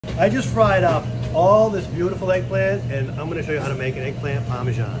I just fried up all this beautiful eggplant, and I'm gonna show you how to make an eggplant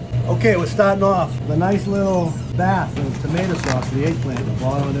parmesan. Okay, we're starting off with a nice little bath of tomato sauce for the eggplant at the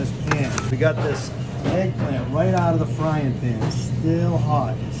bottom of this pan. We got this eggplant right out of the frying pan. It's still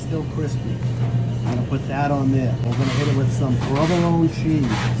hot, it's still crispy. I'm gonna put that on there. We're gonna hit it with some provolone cheese,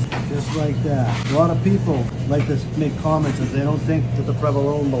 just like that. A lot of people like to make comments that they don't think that the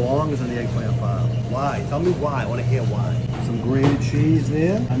provolone belongs in the eggplant parm. Why? Tell me why. I wanna hear why. Some grated cheese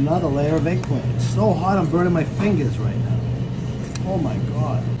there. Another layer of eggplant. It's so hot I'm burning my fingers right now. Oh my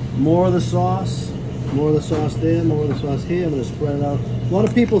God. More of the sauce. More of the sauce there, more of the sauce here. I'm gonna spread it out. A lot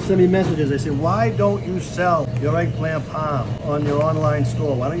of people send me messages. They say, why don't you sell your eggplant parm on your online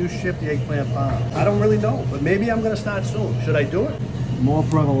store? Why don't you ship the eggplant parm? I don't really know, but maybe I'm gonna start soon. Should I do it? More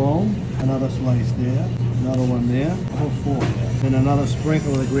provolone, another slice there, another one there, oh, 4 there. And another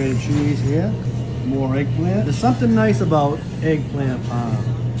sprinkle of the grated cheese here. More eggplant. There's something nice about eggplant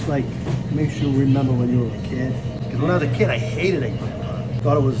parm. It's like, makes you remember when you were a kid. Because when I was a kid, I hated eggplant.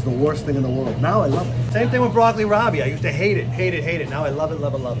 Thought it was the worst thing in the world. Now I love it. Same thing with broccoli rabe. I used to hate it, hate it, hate it. Now I love it,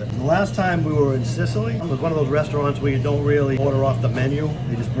 love it, love it. The last time we were in Sicily, it was one of those restaurants where you don't really order off the menu.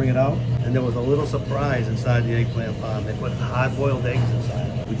 They just bring it out. And there was a little surprise inside the eggplant parm. They put hard-boiled eggs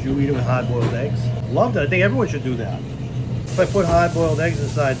inside. Would you eat it with hard-boiled eggs? Loved it. I think everyone should do that. If I put hard-boiled eggs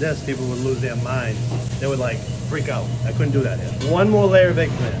inside this, people would lose their mind. They would like freak out. I couldn't do that here. One more layer of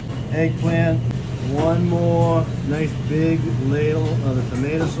eggplant. Eggplant. One more nice big ladle of the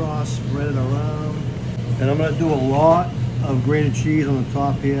tomato sauce, spread it around. And I'm gonna do a lot of grated cheese on the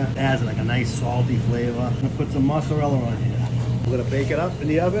top here. It adds like a nice salty flavor. I'm gonna put some mozzarella on here. We're gonna bake it up in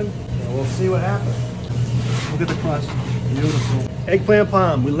the oven and we'll see what happens. Look at the crust, beautiful. Eggplant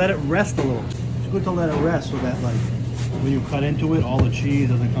parm, we let it rest a little. It's good to let it rest so that like when you cut into it, all the cheese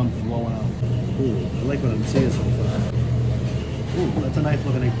doesn't come flowing out. Ooh, I like what I'm seeing so far. Ooh, that's a nice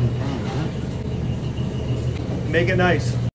looking eggplant parm, isn't it? Make it nice.